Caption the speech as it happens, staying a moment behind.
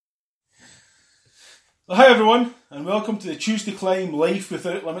Well, hi everyone, and welcome to the Choose to Climb Life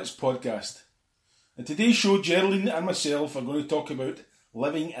Without Limits podcast. In today's show, Geraldine and myself are going to talk about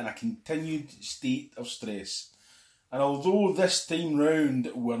living in a continued state of stress. And although this time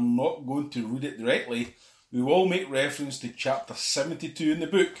round we're not going to read it directly, we will make reference to chapter 72 in the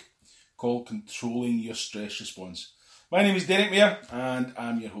book called Controlling Your Stress Response. My name is Derek Mayer and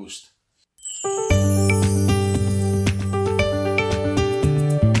I'm your host.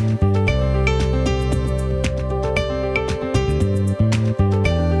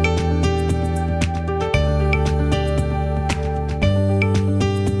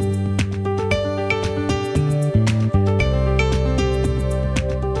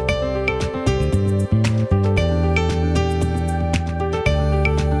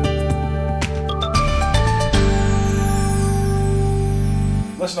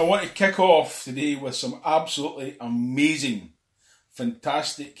 Listen, I want to kick off today with some absolutely amazing,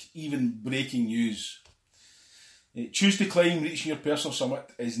 fantastic, even breaking news. Choose to Climb Reaching Your Personal Summit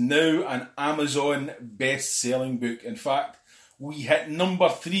is now an Amazon best-selling book. In fact, we hit number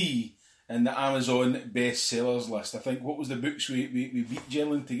 3 in the Amazon bestsellers list. I think, what was the books we beat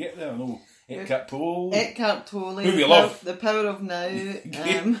Geraldine to get there? I know. Eckhart Tolle. Who we love. The Power of Now.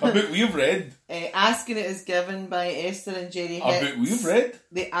 A book we've read. Asking It Is Given by Esther and Jerry Hicks. A book we've read.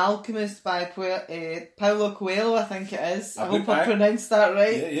 The Alchemist by Paulo Coelho, I think it is. I hope I pronounced that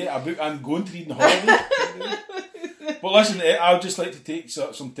right. Yeah, a book I'm going to read in holiday. But listen, I'd just like to take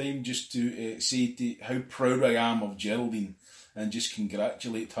some time just to say how proud I am of Geraldine and just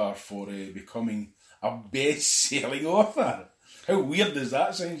congratulate her for becoming a best-selling author. How weird does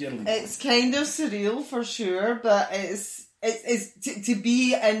that sound, Geraldine? It's kind of surreal for sure, but it's to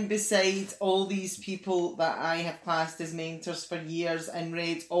be in beside all these people that I have classed as mentors for years and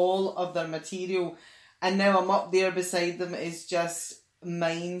read all of their material, and now I'm up there beside them is just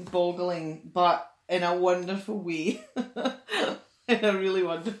mind-boggling, but in a wonderful way. In a really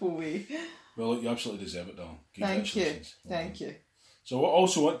wonderful way. Well, look, you absolutely deserve it, darling. Thank you. Thank you. So I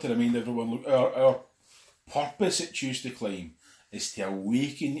also want to remind everyone, look, our purpose at Choose to Climb is to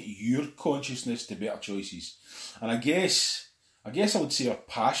awaken your consciousness to better choices. And I guess I would say our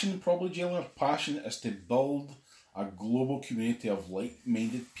passion, probably, Jill, our passion is to build a global community of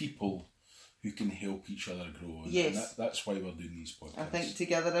like-minded people who can help each other grow. Yes. And that's why we're doing these podcasts. I think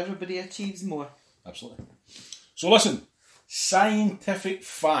together everybody achieves more. Absolutely. So listen, scientific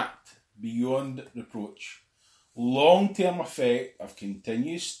fact beyond reproach. Long-term effect of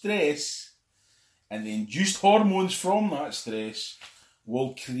continuous stress and the induced hormones from that stress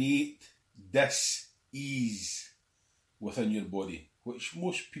will create dis-ease within your body, which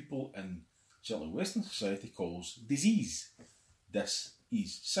most people in certainly Western society calls disease.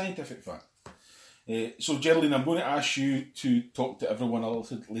 Dis-ease. Scientific fact. So Geraldine, I'm going to ask you to talk to everyone a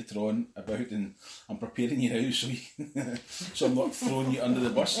little later on about, and I'm preparing you now so I'm not throwing you under the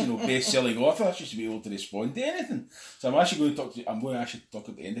bus, best-selling author, you should be able to respond to anything. So I'm going to actually talk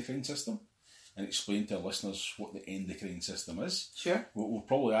about the endocrine system and explain to our listeners what the endocrine system is. Sure. We'll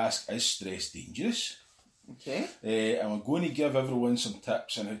probably ask, is stress dangerous? Okay. And we're going to give everyone some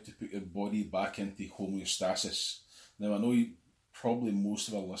tips on how to put your body back into homeostasis. Now, I know probably most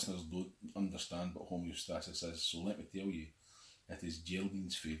of our listeners don't understand what homeostasis is, so let me tell you, it is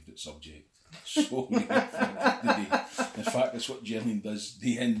Geraldine's favourite subject. So many things today. In fact, it's what Geraldine does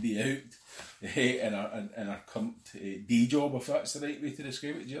day in, day out in our current day job, if that's the right way to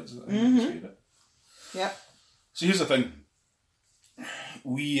describe it, Geraldine. Mm-hmm. Yeah. So here's the thing.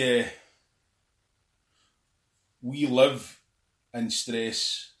 We live in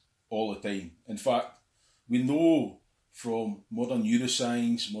stress all the time. In fact, we know from modern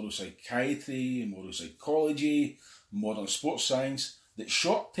neuroscience, modern psychiatry, modern psychology, modern sports science, that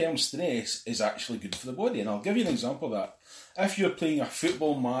short-term stress is actually good for the body. And I'll give you an example of that. If you're playing a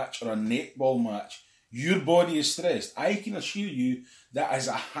football match or a netball match, your body is stressed. I can assure you that is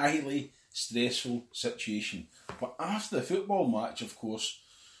a highly stressful situation. But after the football match, of course,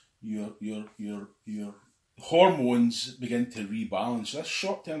 your hormones begin to rebalance. So this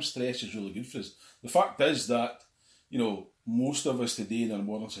short-term stress is really good for us. The fact is that most of us today in our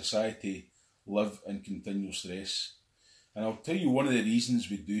modern society live in continual stress. And I'll tell you one of the reasons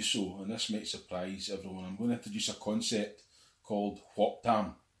we do so, and this might surprise everyone. I'm going to introduce a concept called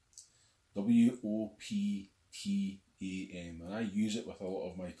WOPTAM. WOPTAM. And I use it with a lot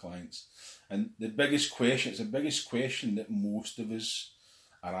of my clients. And it's the biggest question that most of us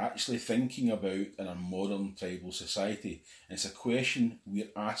are actually thinking about in our modern tribal society. And it's a question we're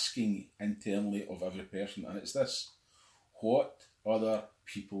asking internally of every person. And it's this: what other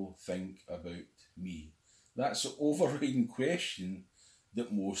people think about me? That's the overriding question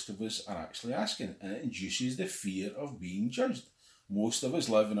that most of us are actually asking, and it induces the fear of being judged. Most of us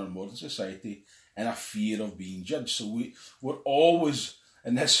live in our modern society in a fear of being judged. So we're always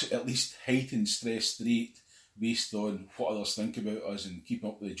in this at least heightened stress state based on what others think about us and keeping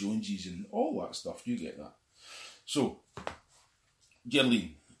up with the Joneses and all that stuff. You get that. So,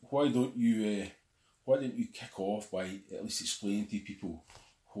 Geraldine, why don't you kick off by at least explaining to people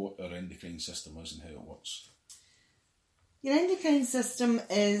what our endocrine system is and how it works? Your endocrine system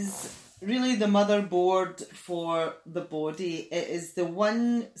is really the motherboard for the body. It is the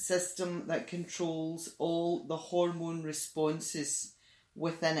one system that controls all the hormone responses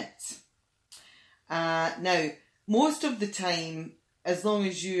within it. Now, most of the time, as long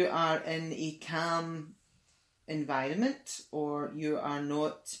as you are in a calm environment or you are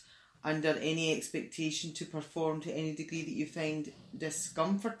not under any expectation to perform to any degree that you find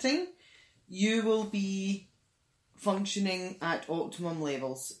discomforting, you will be functioning at optimum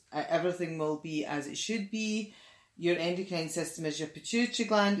levels. Everything will be as it should be. Your endocrine system is your pituitary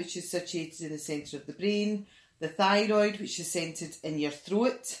gland, which is situated in the centre of the brain, the thyroid, which is centred in your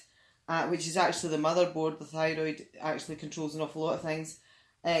throat, which is actually the motherboard. The thyroid actually controls an awful lot of things.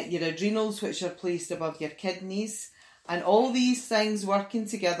 Your adrenals, which are placed above your kidneys, and all these things working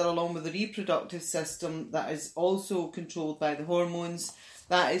together along with the reproductive system that is also controlled by the hormones.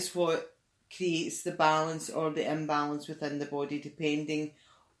 That is what creates the balance or the imbalance within the body, depending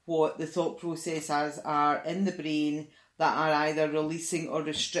what the thought processes are in the brain that are either releasing or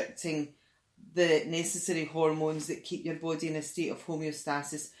restricting the necessary hormones that keep your body in a state of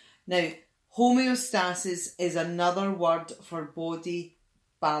homeostasis. Now, homeostasis is another word for body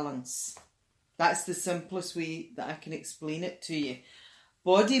balance. That's the simplest way that I can explain it to you.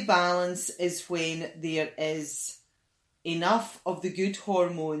 Body balance is when there is enough of the good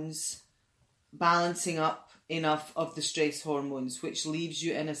hormones balancing up enough of the stress hormones, which leaves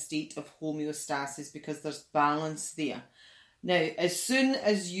you in a state of homeostasis because there's balance there. Now, as soon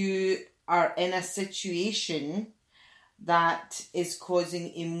as you are in a situation that is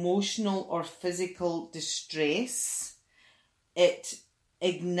causing emotional or physical distress, it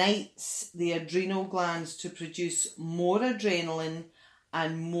ignites the adrenal glands to produce more adrenaline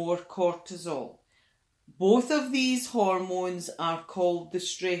and more cortisol. Both of these hormones are called the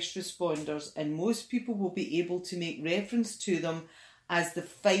stress responders, and most people will be able to make reference to them as the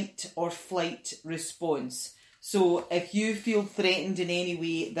fight or flight response. So if you feel threatened in any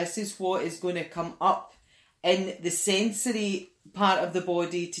way, this is what is going to come up in the sensory part of the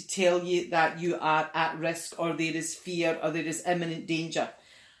body to tell you that you are at risk or there is fear or there is imminent danger.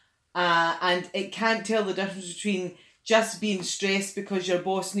 And it can't tell the difference between just being stressed because your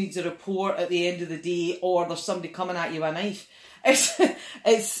boss needs a report at the end of the day or there's somebody coming at you with a knife.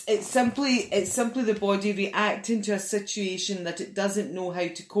 It's simply the body reacting to a situation that it doesn't know how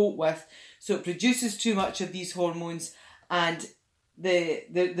to cope with. So it produces too much of these hormones, and the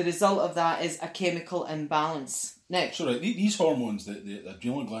result of that is a chemical imbalance. Now, so right, these hormones, the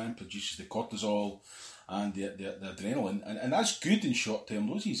adrenal gland produces the cortisol and the adrenaline, and that's good in short-term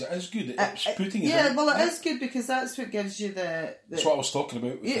doses. It is good. It's putting it is good because that's what gives you the That's what I was talking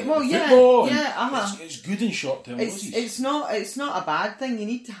about with football. It's good in short-term doses. It's not a bad thing. You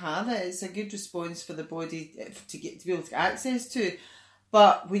need to have it. It's a good response for the body to be able to get access to.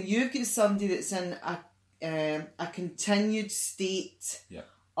 But when you've got somebody that's in a continued state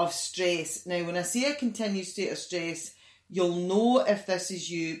of stress. Now, when I say a continued state of stress, you'll know if this is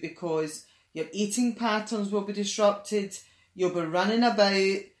you because your eating patterns will be disrupted. You'll be running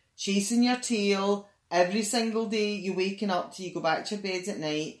about, chasing your tail every single day. You're waking up till you go back to your beds at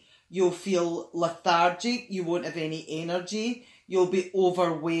night. You'll feel lethargic. You won't have any energy. You'll be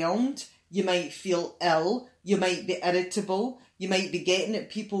overwhelmed. You might feel ill. You might be irritable. You might be getting at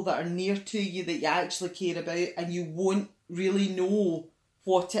people that are near to you that you actually care about, and you won't really know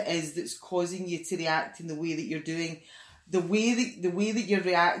what it is that's causing you to react in the way that you're doing. The way that you're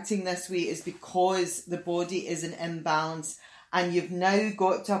reacting this way is because the body is in imbalance, and you've now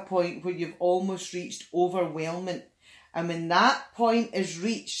got to a point where you've almost reached overwhelmment. And when that point is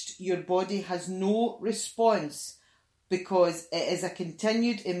reached, your body has no response because it is a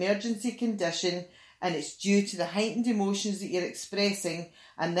continued emergency condition and it's due to the heightened emotions that you're expressing,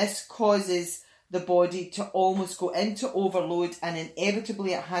 and this causes the body to almost go into overload, and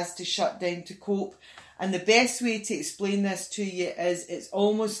inevitably it has to shut down to cope. And the best way to explain this to you is it's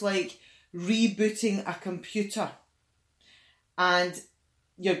almost like rebooting a computer. And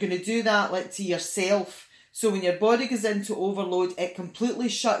you're going to do that like to yourself. So when your body goes into overload, it completely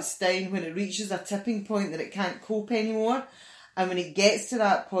shuts down when it reaches a tipping point that it can't cope anymore. And when it gets to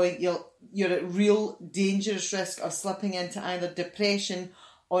that point, you're at real dangerous risk of slipping into either depression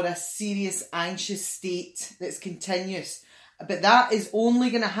or a serious anxious state that's continuous. But that is only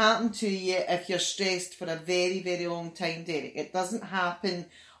going to happen to you if you're stressed for a very, very long time, Derek. It doesn't happen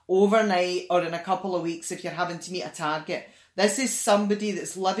overnight or in a couple of weeks if you're having to meet a target. This is somebody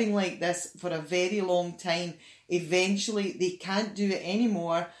that's living like this for a very long time. Eventually, they can't do it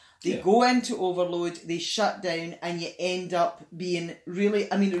anymore. They go into overload, they shut down, and you end up being really,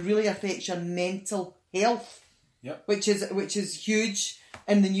 it really affects your mental health, which is huge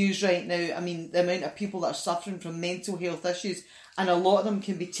in the news right now. The amount of people that are suffering from mental health issues, and a lot of them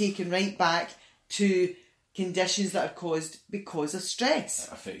can be taken right back to conditions that are caused because of stress.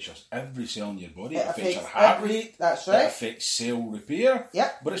 It affects every cell in your body. It affects your heart rate. That's right. It affects cell repair.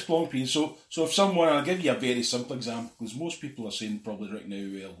 Yep. But it's long periods. So if someone, I'll give you a very simple example, because most people are saying probably right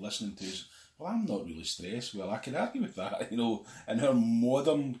now, listening to us, well, I'm not really stressed. Well, I can argue with that. In our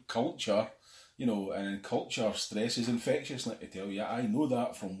modern culture, and in culture, stress is infectious. Let me tell you, I know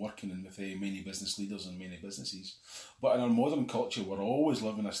that from working with many business leaders and many businesses. But in our modern culture, we're always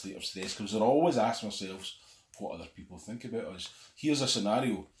living a state of stress because we're always asking ourselves what other people think about us. Here's a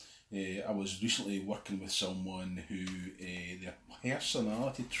scenario. I was recently working with someone who their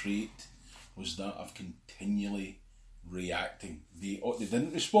personality trait was that of continually reacting. They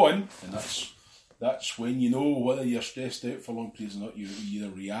didn't respond, and that's when you know whether you're stressed out for long periods or not. You either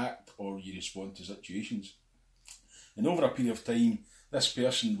react or you respond to situations. And over a period of time, this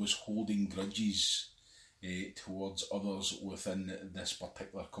person was holding grudges towards others within this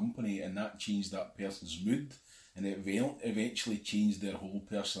particular company, and that changed that person's mood, and it eventually changed their whole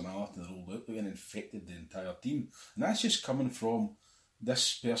personality, their whole outlook, and infected the entire team. And that's just coming from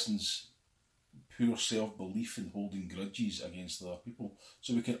this person's poor self-belief in holding grudges against other people.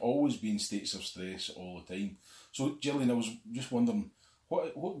 So we can always be in states of stress all the time. So Gillian, I was just wondering,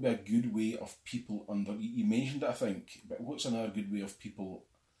 what would be a good way of people you mentioned it, I think, but what's another good way of people,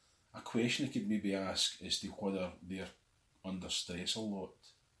 a question I could maybe ask as to whether they're under stress a lot?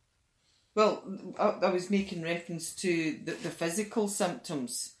 Well, I was making reference to the physical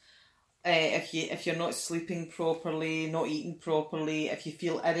symptoms. If you're not sleeping properly, not eating properly, if you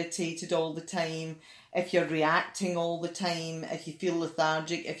feel irritated all the time, if you're reacting all the time, if you feel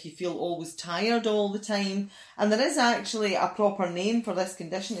lethargic, if you feel always tired all the time. And there is actually a proper name for this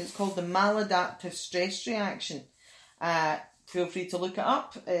condition. It's called the maladaptive stress reaction. Feel free to look it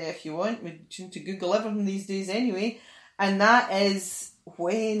up if you want. We tend to Google everything these days anyway. And that is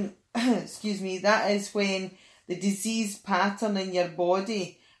when, that is when the disease pattern in your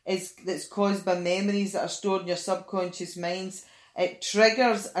body that's caused by memories that are stored in your subconscious minds. It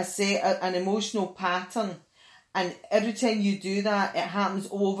triggers an emotional pattern, and every time you do that, it happens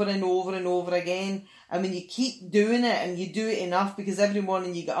over and over and over again. And when you keep doing it and you do it enough, because every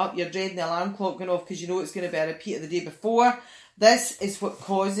morning you get up, you're dreading the alarm clock going off because you know it's going to be a repeat of the day before. This is what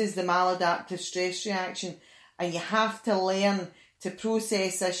causes the maladaptive stress reaction, and you have to learn to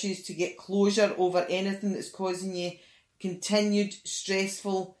process issues to get closure over anything that's causing you continued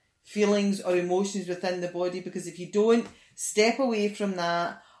stressful feelings or emotions within the body. Because if you don't step away from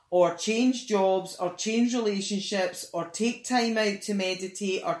that, or change jobs, or change relationships, or take time out to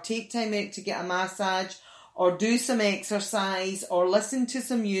meditate, or take time out to get a massage, or do some exercise, or listen to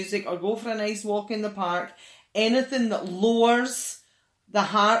some music, or go for a nice walk in the park, anything that lowers the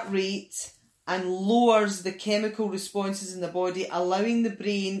heart rate and lowers the chemical responses in the body, allowing the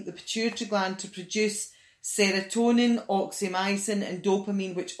brain, the pituitary gland, to produce serotonin, oxymycin and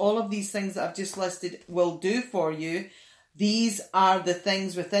dopamine, which all of these things that I've just listed will do for you. These are the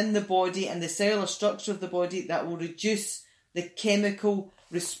things within the body and the cellular structure of the body that will reduce the chemical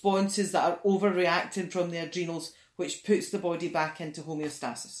responses that are overreacting from the adrenals, which puts the body back into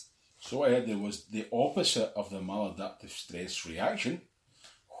homeostasis. So I heard there was the opposite of the maladaptive stress reaction,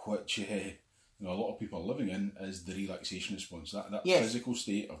 which a lot of people are living in, is the relaxation response. That yes. Physical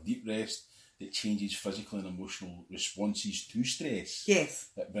state of deep rest that changes physical and emotional responses to stress. Yes.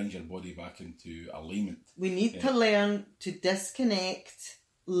 That brings your body back into alignment. We need to learn to disconnect,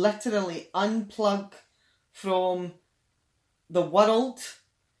 literally unplug from the world.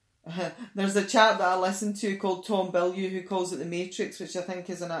 There's a chap that I listen to called Tom Bilyeu who calls it the Matrix, which I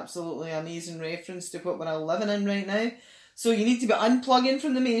think is an absolutely amazing reference to what we're all living in right now. So you need to be unplugging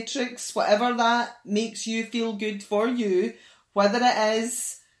from the Matrix, whatever that makes you feel good for you, whether it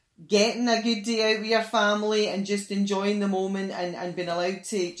is getting a good day out with your family and just enjoying the moment and being allowed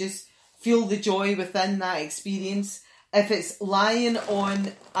to just feel the joy within that experience. If it's lying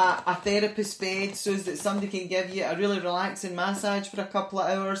on a therapist's bed so that somebody can give you a really relaxing massage for a couple of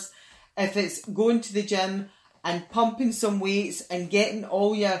hours. If it's going to the gym and pumping some weights and getting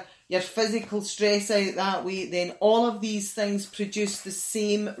all your your physical stress out that way, then all of these things produce the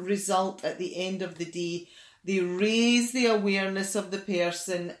same result at the end of the day. They raise the awareness of the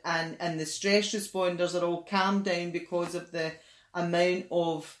person, and the stress responders are all calmed down because of the amount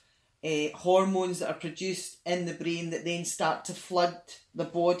of hormones that are produced in the brain that then start to flood the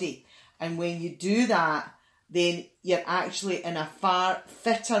body. And when you do that, then you're actually in a far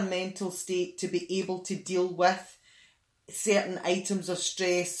fitter mental state to be able to deal with certain items of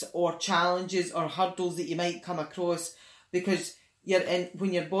stress or challenges or hurdles that you might come across, because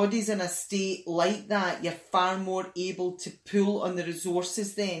when your body's in a state like that, you're far more able to pull on the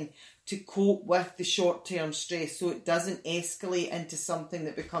resources then to cope with the short-term stress, so it doesn't escalate into something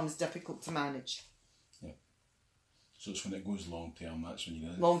that becomes difficult to manage. Yeah. So it's when it goes long-term, that's when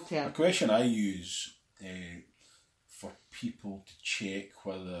you're in. Long-term. A question I use for people to check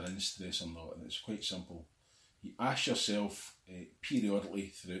whether they're in stress or not, and it's quite simple. You ask yourself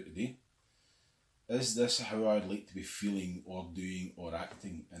periodically throughout the day, is this how I'd like to be feeling or doing or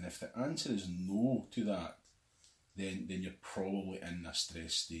acting? And if the answer is no to that, then you're probably in a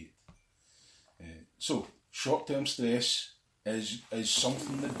stress state. So short-term stress is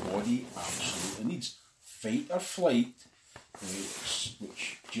something the body absolutely needs. Fight or flight,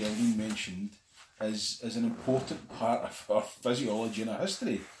 which Geraldine mentioned, is an important part of our physiology and our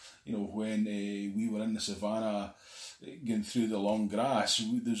history. You know, when we were in the savannah going through the long grass,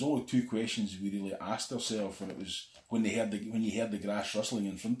 there's only two questions we really asked ourselves when you heard the grass rustling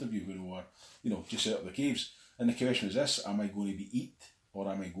in front of you when we were, just out of the caves. And the question was this: am I going to be eat or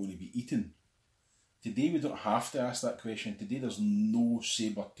am I going to be eaten? Today we don't have to ask that question. Today there's no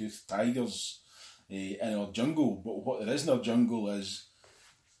saber-toothed tigers in our jungle, but what there is in our jungle is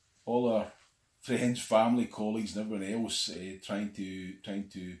all our friends, family, colleagues and everyone else trying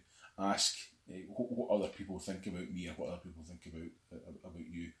to ask what other people think about me or what other people think about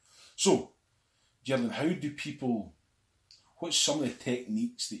you. So, Geraldine, what's some of the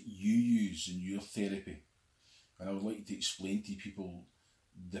techniques that you use in your therapy? And I would like you to explain to people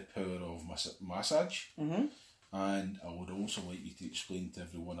the power of massage. Mm-hmm. And I would also like you to explain to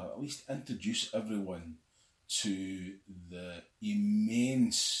everyone, or at least introduce everyone to the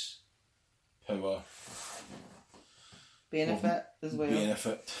immense power,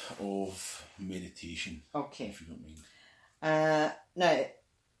 benefit of meditation. Okay. If you don't mind. Now,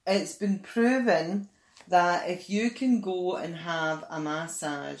 it's been proven that if you can go and have a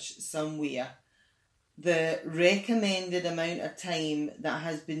massage somewhere, the recommended amount of time that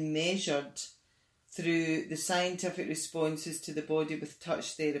has been measured through the scientific responses to the body with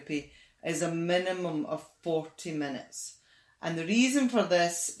touch therapy is a minimum of 40 minutes. And the reason for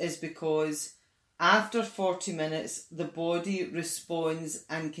this is because after 40 minutes, the body responds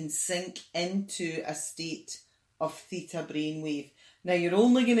and can sink into a state of theta brainwave. Now, you're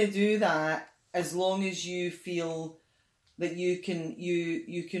only going to do that as long as you feel that you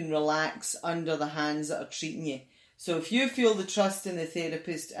can relax under the hands that are treating you. So if you feel the trust in the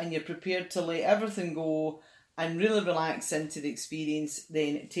therapist and you're prepared to let everything go and really relax into the experience,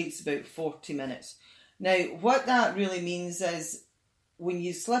 then it takes about 40 minutes. Now, what that really means is when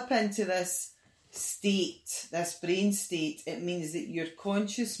you slip into this state, this brain state, it means that your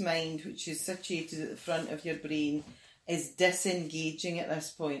conscious mind, which is situated at the front of your brain, is disengaging at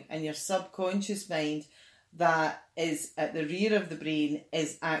this point, and your subconscious mind, that is at the rear of the brain,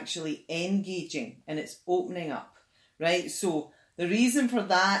 is actually engaging and it's opening up, right? So the reason for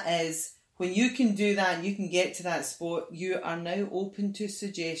that is when you can do that and you can get to that spot, you are now open to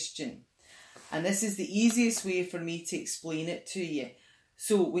suggestion. And this is the easiest way for me to explain it to you.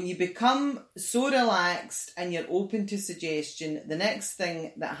 So when you become so relaxed and you're open to suggestion, the next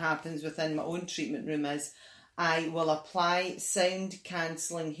thing that happens within my own treatment room is I will apply sound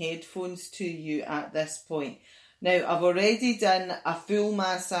cancelling headphones to you at this point. Now, I've already done a full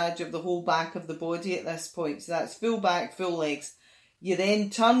massage of the whole back of the body at this point. So that's full back, full legs. You then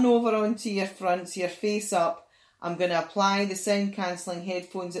turn over onto your front, so your face up. I'm going to apply the sound cancelling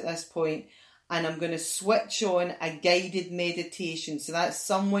headphones at this point, and I'm going to switch on a guided meditation. So that's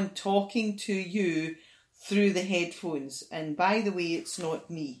someone talking to you through the headphones. And by the way, it's not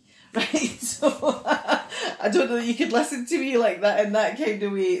me. Right, so I don't know that you could listen to me like that in that kind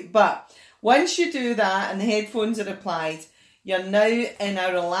of way, but once you do that and the headphones are applied, you're now in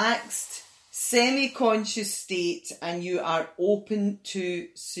a relaxed, semi-conscious state and you are open to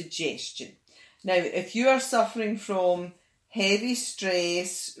suggestion. Now, if you are suffering from heavy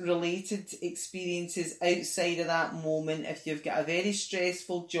stress related experiences outside of that moment, if you've got a very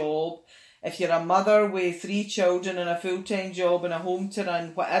stressful job, if you're a mother with 3 children and a full-time job and a home to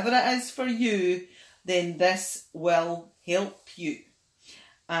run, whatever it is for you, then this will help you.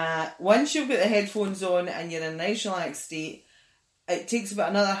 Once you've got the headphones on and you're in a nice relaxed state, it takes about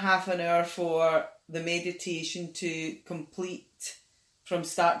another half an hour for the meditation to complete from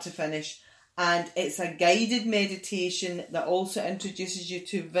start to finish. And it's a guided meditation that also introduces you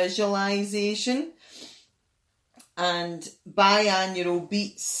to visualization and binaural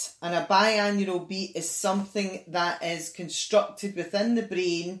beats. And a binaural beat is something that is constructed within the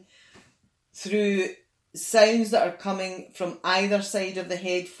brain through sounds that are coming from either side of the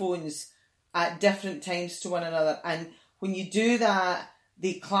headphones at different times to one another. And when you do that,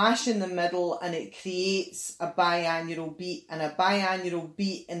 they clash in the middle and it creates a binaural beat. And a binaural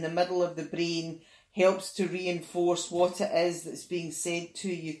beat in the middle of the brain helps to reinforce what it is that's being said to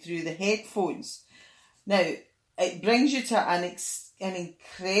you through the headphones. Now, it brings you to an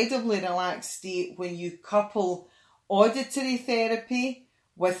incredibly relaxed state when you couple auditory therapy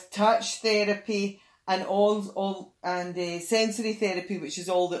with touch therapy and sensory therapy, which is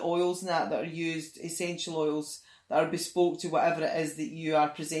all the oils and that are used, essential oils that are bespoke to whatever it is that you are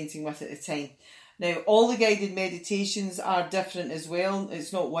presenting with at the time. Now, all the guided meditations are different as well.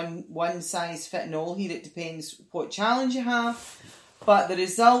 It's not one size fitting all here. It depends what challenge you have. But the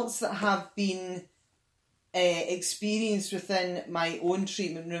results that have been experienced within my own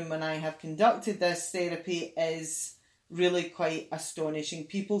treatment room when I have conducted this therapy is really quite astonishing.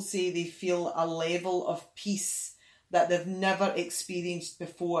 People say they feel a level of peace that they've never experienced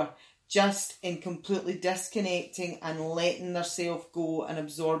before, just in completely disconnecting and letting themselves go and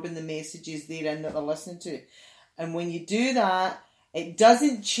absorbing the messages therein that they're listening to. And when you do that, it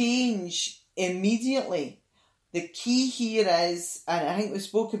doesn't change immediately. The key here is, and I think we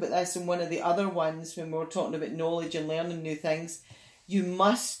spoke about this in one of the other ones when we were talking about knowledge and learning new things, you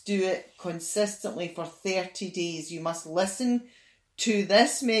must do it consistently for 30 days. You must listen to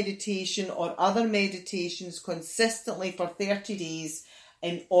this meditation or other meditations consistently for 30 days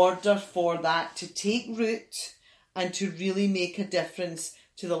in order for that to take root and to really make a difference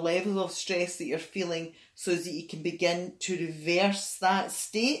to the level of stress that you're feeling, so that you can begin to reverse that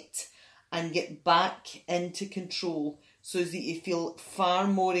state and get back into control, so that you feel far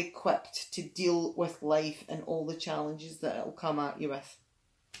more equipped to deal with life and all the challenges that it'll come at you with.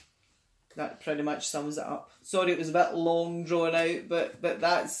 That pretty much sums it up. Sorry, it was a bit long drawn out, but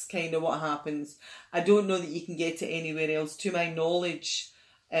that's kind of what happens. I don't know that you can get it anywhere else. To my knowledge,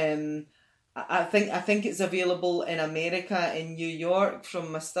 I think it's available in America, in New York,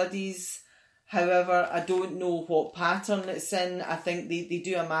 from my studies. However, I don't know what pattern it's in. I think they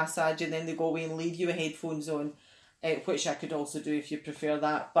do a massage and then they go away and leave you with headphones on, which I could also do if you prefer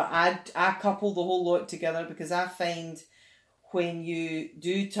that. But I couple the whole lot together, because I find when you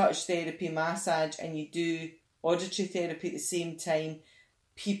do touch therapy, massage, and you do auditory therapy at the same time,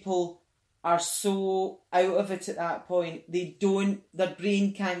 people are so out of it at that point. Their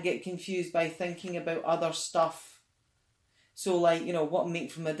brain can't get confused by thinking about other stuff. So like, what I'm making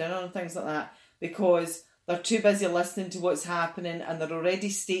for my dinner and things like that, because they're too busy listening to what's happening and they're already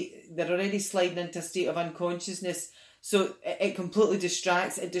sliding into a state of unconsciousness. So it completely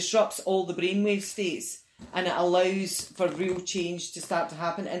distracts, it disrupts all the brainwave states, and it allows for real change to start to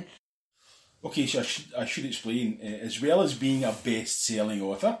happen. And okay, so I should explain, as well as being a best-selling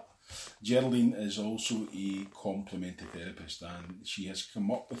author, Geraldine is also a complementary therapist, and she has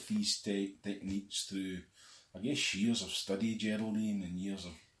come up with these techniques through, I guess, years of study, Geraldine, and years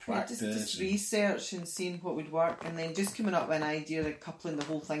of practice. Just research and seeing what would work, and then just coming up with an idea of coupling the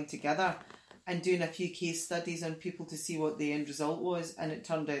whole thing together and doing a few case studies on people to see what the end result was. And it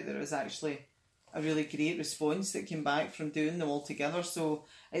turned out that it was actually a really great response that came back from doing them all together. So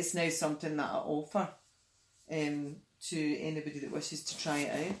it's now something that I offer to anybody that wishes to try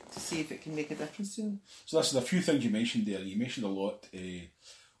it out, to see if it can make a difference to them. So listen, a few things you mentioned there. You mentioned a lot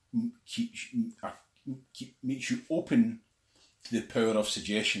makes you open to the power of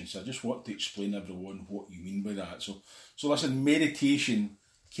suggestion. So I just want to explain to everyone what you mean by that. So listen, meditation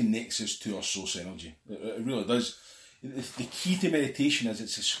connects us to our source energy. It really does. The key to meditation is it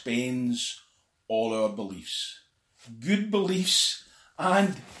suspends all our beliefs. Good beliefs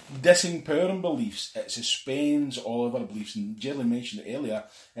and disempowering beliefs. It suspends all of our beliefs. And Geraldine mentioned it earlier,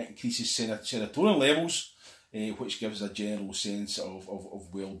 it increases serotonin levels, which gives a general sense of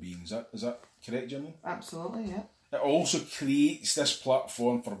well-being. Is that correct, Geraldine? Absolutely, yeah. It also creates this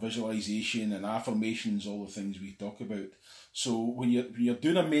platform for visualization and affirmations, all the things we talk about. So when you're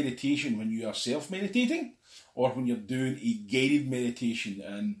doing a meditation, when you are self-meditating, or when you're doing a guided meditation,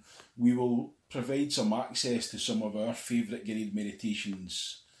 and we will provide some access to some of our favourite guided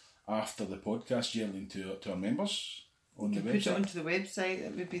meditations after the podcast, Geraldine, to our members on the website. Put it onto the website.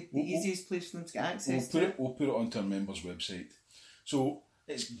 It would be the easiest place for them to get access We'll put it onto our members' website. So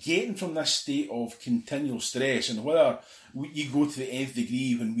it's getting from this state of continual stress, and whether you go to the nth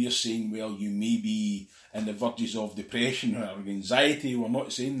degree when we're saying, well, you may be in the verges of depression or anxiety, we're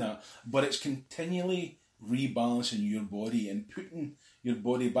not saying that, but it's continually rebalancing your body and putting your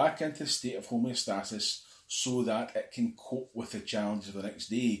body back into a state of homeostasis so that it can cope with the challenges of the next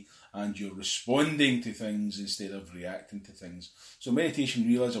day, and you're responding to things instead of reacting to things. So meditation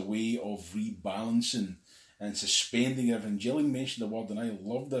really is a way of rebalancing and suspending everything. Gillian mentioned the word, and I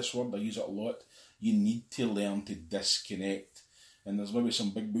love this word, I use it a lot. You need to learn to disconnect. And there's maybe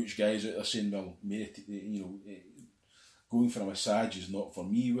some big butch guys out there saying, well, going for a massage is not for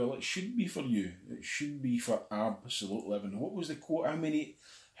me. Well, it should be for you. It should be for absolute living. What was the quote? How many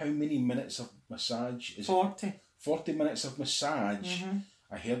minutes of massage? 40. 40 minutes of massage. Mm-hmm.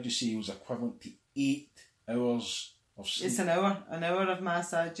 I heard you say it was equivalent to 8 hours of sleep. It's an hour. An hour of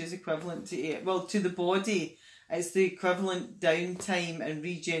massage is equivalent to 8. Well, to the body, it's the equivalent downtime and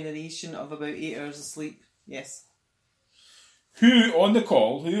regeneration of about 8 hours of sleep. Yes. Who on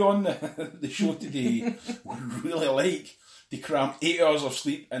the show today would really like to cram 8 hours of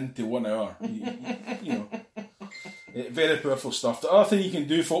sleep into 1 hour? You know, very powerful stuff. The other thing you can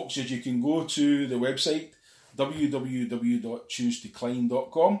do, folks, is you can go to the website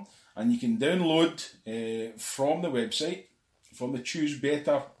www.choosetoclimb.com, and you can download from the website, from the Choose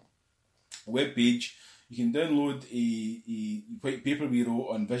Better webpage, you can download a white paper we wrote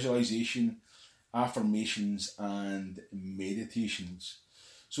on visualization, affirmations and meditations.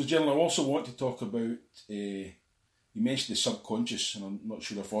 So, Jill, I also want to talk about, you mentioned the subconscious, and I'm not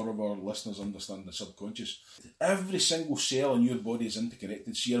sure if all of our listeners understand the subconscious. Every single cell in your body is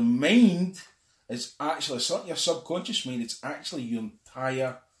interconnected, so your mind is actually, it's not your subconscious mind, it's actually your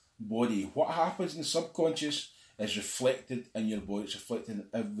entire body. What happens in the subconscious is reflected in your body, it's reflected in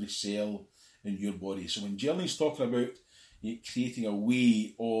every cell in your body. So when Jillian's talking about creating a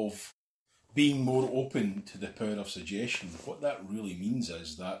way of being more open to the power of suggestion, what that really means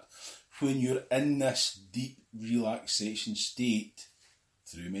is that when you're in this deep relaxation state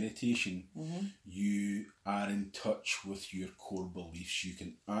through meditation, mm-hmm. you are in touch with your core beliefs. You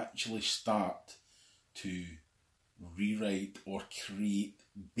can actually start to rewrite or create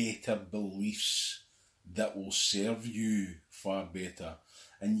better beliefs that will serve you far better.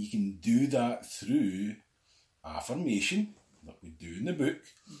 And you can do that through affirmation, like we do in the book,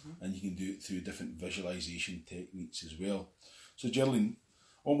 mm-hmm. and you can do it through different visualization techniques as well. So, Gillian,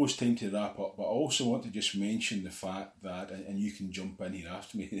 almost time to wrap up, but I also want to just mention the fact that, and you can jump in here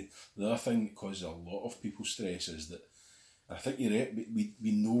after me, the other thing that causes a lot of people's stress is that, I think we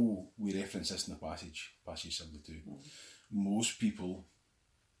know we reference this in the passage 72. Mm-hmm. Most people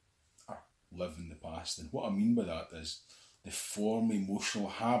live in the past, and what I mean by that is they form emotional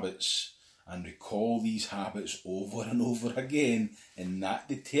habits and recall these habits over and over again, and that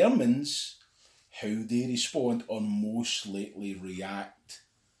determines how they respond or most likely react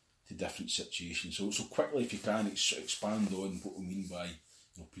to different situations. So quickly, if you can, expand on what we mean by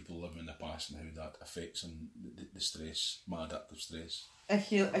people living in the past and how that affects the stress, maladaptive stress.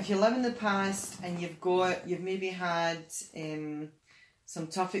 If you live in the past and you've maybe had some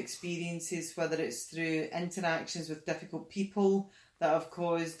tough experiences, whether it's through interactions with difficult people that have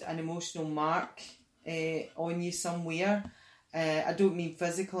caused an emotional mark on you somewhere. I don't mean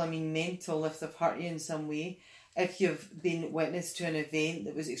physical, I mean mental, if they've hurt you in some way. If you've been witness to an event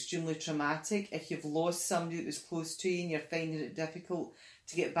that was extremely traumatic, if you've lost somebody that was close to you and you're finding it difficult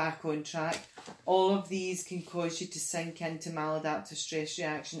to get back on track, all of these can cause you to sink into maladaptive stress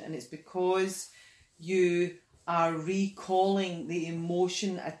reaction, and it's because you are recalling the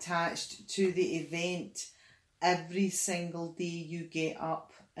emotion attached to the event every single day you get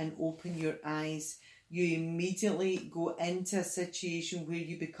up and open your eyes. You immediately go into a situation where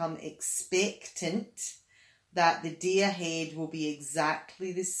you become expectant that the day ahead will be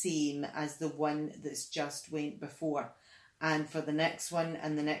exactly the same as the one that's just went before, and for the next one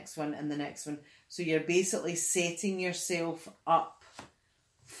and the next one and the next one. So you're basically setting yourself up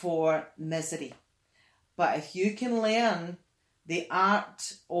for misery. But if you can learn the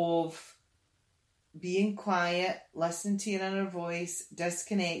art of being quiet, listening to your inner voice,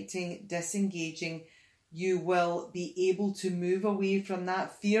 disconnecting, disengaging, you will be able to move away from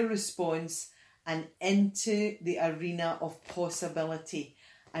that fear response and into the arena of possibility.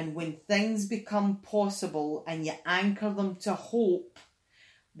 And when things become possible and you anchor them to hope,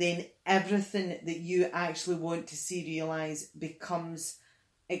 then everything that you actually want to see realised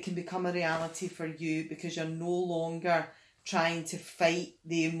can become a reality for you, because you're no longer trying to fight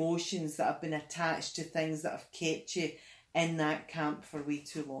the emotions that have been attached to things that have kept you in that camp for way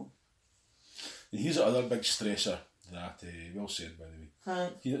too long. And here's another big stressor that, well said by the way.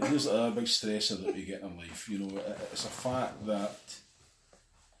 Right. Here's a big stressor that we get in life. You know, it's a fact that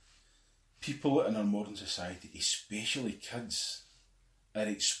people in our modern society, especially kids, are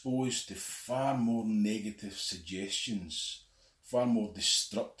exposed to far more negative suggestions, far more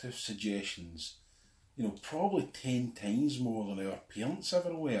destructive suggestions, you know, probably 10 times more than our parents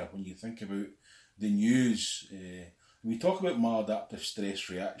ever were when you think about the news. When we talk about maladaptive stress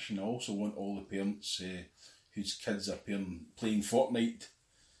reaction, I also want all the parents whose kids are playing Fortnite,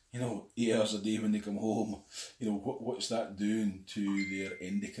 you know, 8 hours a day when they come home. You know, what's that doing to their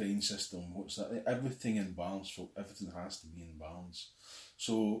endocrine system? What's that? Everything in balance, folk. Everything has to be in balance.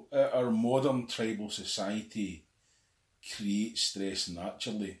 So our modern tribal society creates stress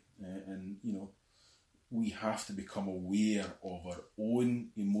naturally, and you know, we have to become aware of our own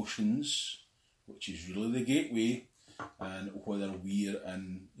emotions, which is really the gateway, and whether we're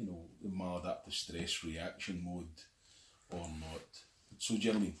in, you know, the maladaptive stress reaction mode or not. So,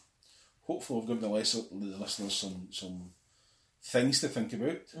 Geraldine, hopefully I've given the listeners some things to think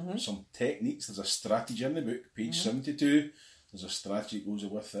about, some techniques. There's a strategy in the book, page 72. There's a strategy that goes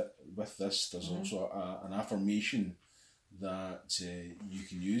with it. With this, there's also an affirmation that you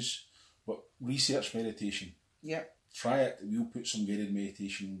can use. But research meditation. Yep. Try it. We'll put some guided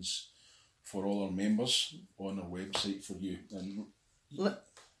meditations for all our members on our website for you. And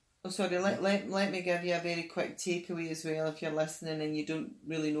let me give you a very quick takeaway as well if you're listening and you don't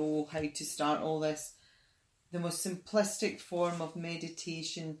really know how to start all this. The most simplistic form of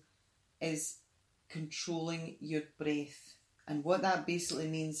meditation is controlling your breath. And what that basically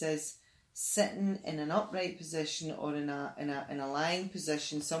means is sitting in an upright position or in a lying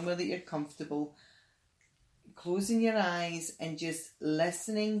position, somewhere that you're comfortable, closing your eyes and just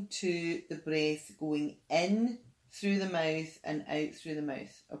listening to the breath going in through the mouth and out through the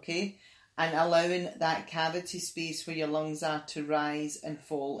mouth, okay? And allowing that cavity space where your lungs are to rise and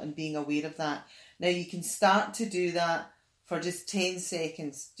fall and being aware of that. Now you can start to do that for just 10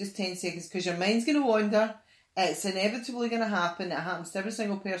 seconds, because your mind's going to wander. It's inevitably going to happen. It happens to every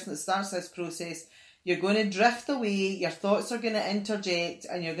single person that starts this process. You're going to drift away, your thoughts are going to interject,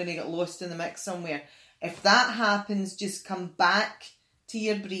 and you're going to get lost in the mix somewhere. If that happens, just come back to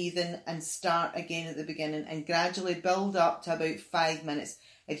your breathing and start again at the beginning and gradually build up to about 5 minutes.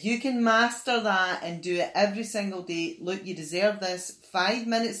 If you can master that and do it every single day, look, you deserve this. 5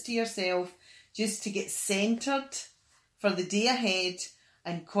 minutes to yourself just to get centred for the day ahead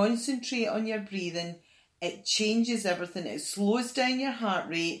and concentrate on your breathing. It changes everything. It slows down your heart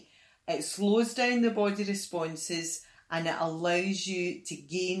rate. It slows down the body responses, and it allows you to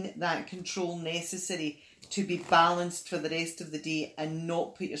gain that control necessary to be balanced for the rest of the day and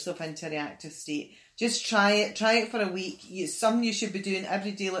not put yourself into a reactive state. Just try it. Try it for a week. It's something you should be doing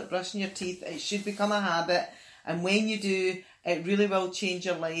every day, like brushing your teeth. It should become a habit. And when you do, it really will change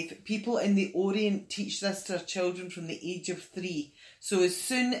your life. People in the Orient teach this to their children from the age of 3. So as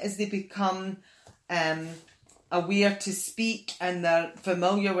soon as they become aware to speak and they're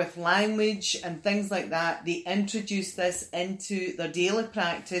familiar with language and things like that, they introduce this into their daily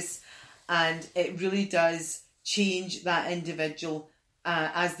practice, and it really does change that individual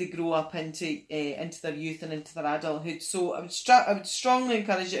as they grow up into their youth and into their adulthood. So I would strongly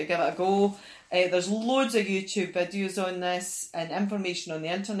encourage you to give it a go. There's loads of YouTube videos on this and information on the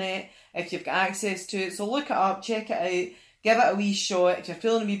internet if you've got access to it. So look it up, check it out. Give it a wee shot. If you're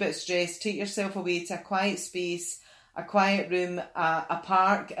feeling a wee bit stressed, take yourself away to a quiet space, a quiet room, a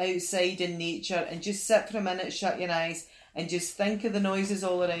park outside in nature, and just sit for a minute, shut your eyes, and just think of the noises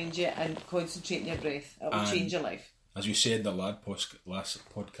all around you and concentrate on your breath. It will change your life. As we said in the last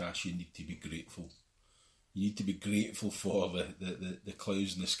podcast, you need to be grateful. You need to be grateful for the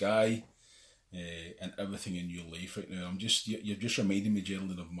clouds in the sky and everything in your life right now. You're just reminding me,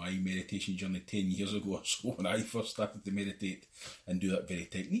 Geraldine, of my meditation journey 10 years ago or so when I first started to meditate and do that very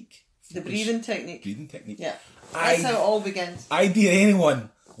technique. The breathing technique. Yeah. That's how it all begins. I dare anyone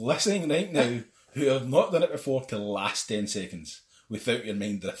listening right now who have not done it before to last 10 seconds without your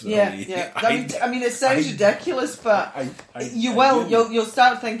mind drifting away. Yeah. I mean, it sounds ridiculous, but you'll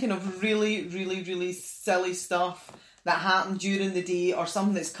start thinking of really, really, really silly stuff that happened during the day or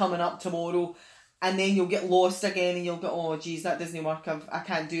something that's coming up tomorrow, and then you'll get lost again and you'll go, oh geez, that doesn't work, I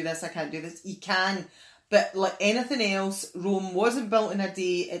can't do this. You can, but like anything else, Rome wasn't built in a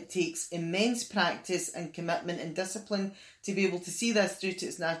day. It takes immense practice and commitment and discipline to be able to see this through to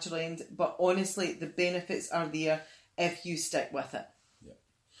its natural end, but honestly the benefits are there if you stick with it. Yeah.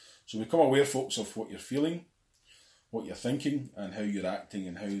 So become aware, folks, of what you're feeling, what you're thinking, and how you're acting,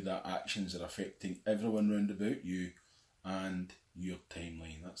 and how that actions are affecting everyone round about you and your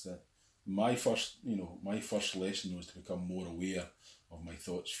timeline. That's my first lesson was to become more aware of my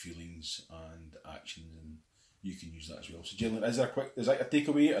thoughts, feelings, and actions, and you can use that as well. So, Gillian, is that a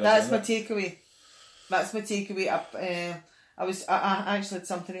takeaway? That's my takeaway. That's my takeaway. I actually had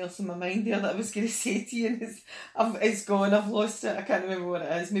something else in my mind there that I was going to say to you, and it's gone. I've lost it. I can't remember what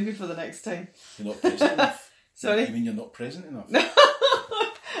it is. Maybe for the next time. You're not present enough. Sorry? You mean you're not present enough?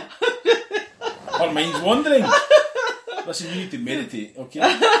 Our mind's wandering. Listen, you need to meditate, okay?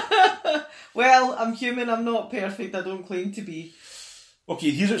 Well, I'm human. I'm not perfect. I don't claim to be.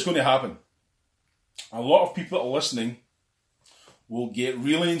 Okay, here's what's going to happen. A lot of people that are listening will get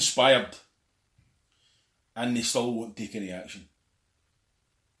really inspired and they still won't take any action.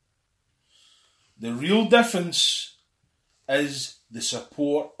 The real difference is the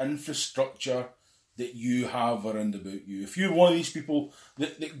support infrastructure that you have around about you. If you're one of these people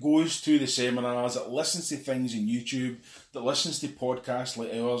that goes to the seminars, that listens to things on YouTube, that listens to podcasts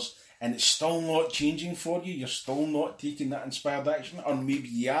like ours, and it's still not changing for you, you're still not taking that inspired action, or maybe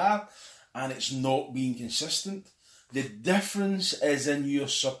you are, and it's not being consistent, the difference is in your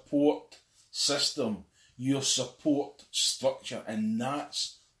support system, your support structure, and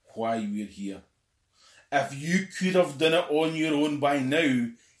that's why we're here. If you could have done it on your own by now,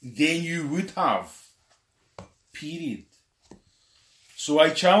 then you would have. Period. So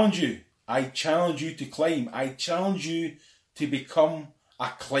I challenge you. I challenge you to climb. I challenge you to become a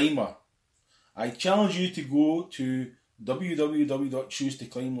climber. I challenge you to go to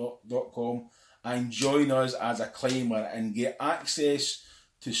www.choosetoclimb.com and join us as a climber and get access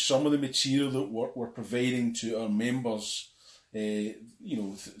to some of the material that we're providing to our members,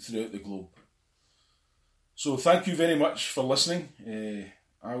 throughout the globe. So thank you very much for listening.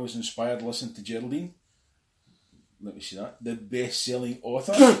 I was inspired listening to Geraldine. Let me see that. The best-selling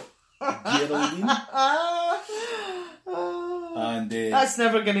author, Geraldine. And that's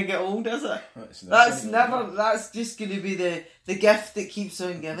never going to get old, is it? That's just going to be the gift that keeps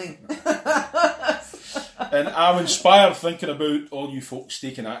on giving. And I'm inspired thinking about all you folks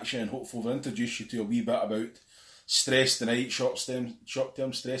taking action, and hopefully to introduce you to a wee bit about stress tonight.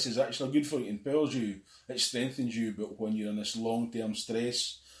 Short-term stress is actually good for you. It empowers you. It strengthens you. But when you're in this long-term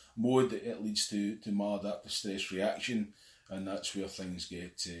stress mode, it leads to maladaptive stress reaction, and that's where things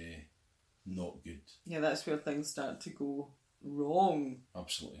get not good. Yeah, that's where things start to go wrong.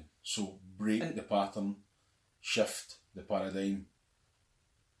 Absolutely. So break the pattern, shift the paradigm.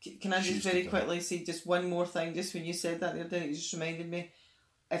 Can I just very quickly say just one more thing? Just when you said that the other day, it just reminded me.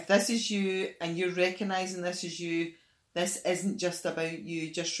 If this is you and you're recognising this is you, this isn't just about you.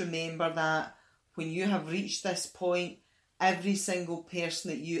 Just remember that when you have reached this point, every single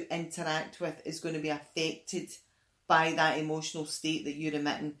person that you interact with is going to be affected by that emotional state that you're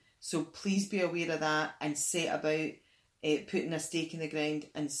emitting. So please be aware of that and set about putting a stake in the ground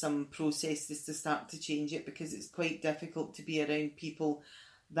and some processes to start to change it, because it's quite difficult to be around people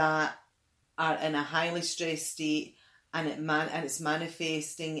that are in a highly stressed state and it's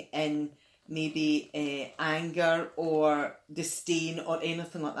manifesting in maybe anger or disdain or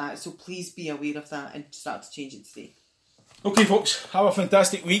anything like that. So please be aware of that and start to change it today. Okay, folks, have a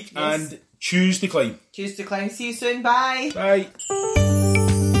fantastic week and choose to climb. Choose to climb. See you soon. Bye. Bye.